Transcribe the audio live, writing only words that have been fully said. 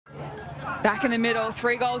Back in the middle,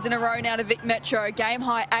 3 goals in a row now to Vic Metro. Game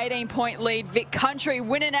high 18-point lead. Vic Country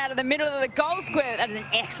winning out of the middle of the goal square. That is an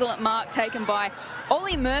excellent mark taken by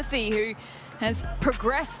Ollie Murphy, who has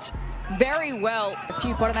progressed very well. A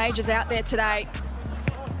few bottom ages out there today.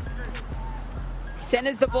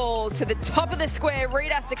 Centers the ball to the top of the square.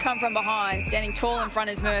 Reed has to come from behind. Standing tall in front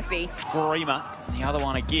is Murphy. Bremer, the other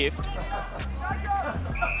one a gift.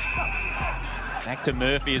 Back to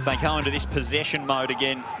Murphy as they go into this possession mode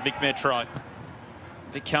again, Vic Metro.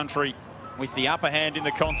 Vic Country with the upper hand in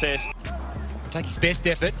the contest. Take his best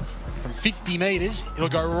effort from 50 metres. It'll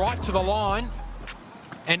go right to the line.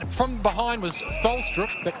 And from behind was Tholstrup,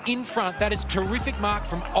 but in front, that is a terrific mark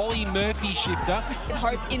from Ollie Murphy, shifter. And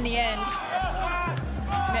hope in the end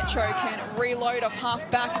Metro can reload off half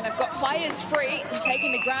back, and they've got players free and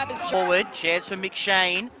taking the grab as forward. Chance for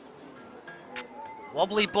McShane.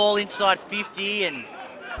 Wobbly ball inside 50, and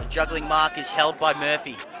the juggling mark is held by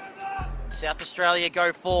Murphy. South Australia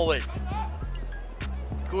go forward.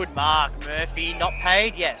 Good mark, Murphy. Not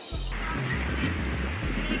paid, yes.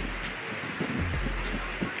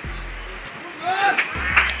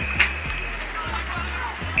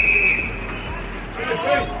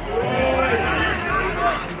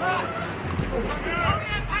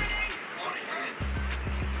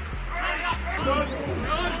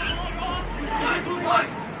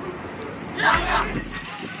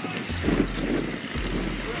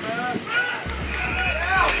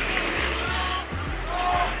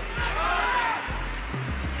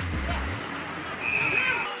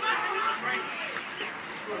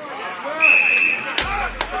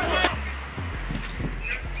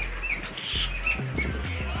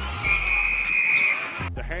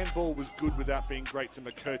 The handball was good without being great to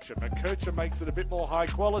McKercher. McKercher makes it a bit more high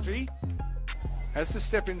quality. Has to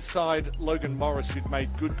step inside Logan Morris, who'd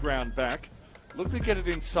made good ground back. Look to get it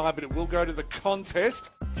inside, but it will go to the contest.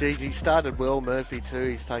 Geez, he started well, Murphy, too.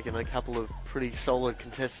 He's taken a couple of pretty solid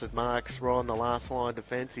contested marks right on the last line of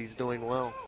defence. He's doing well.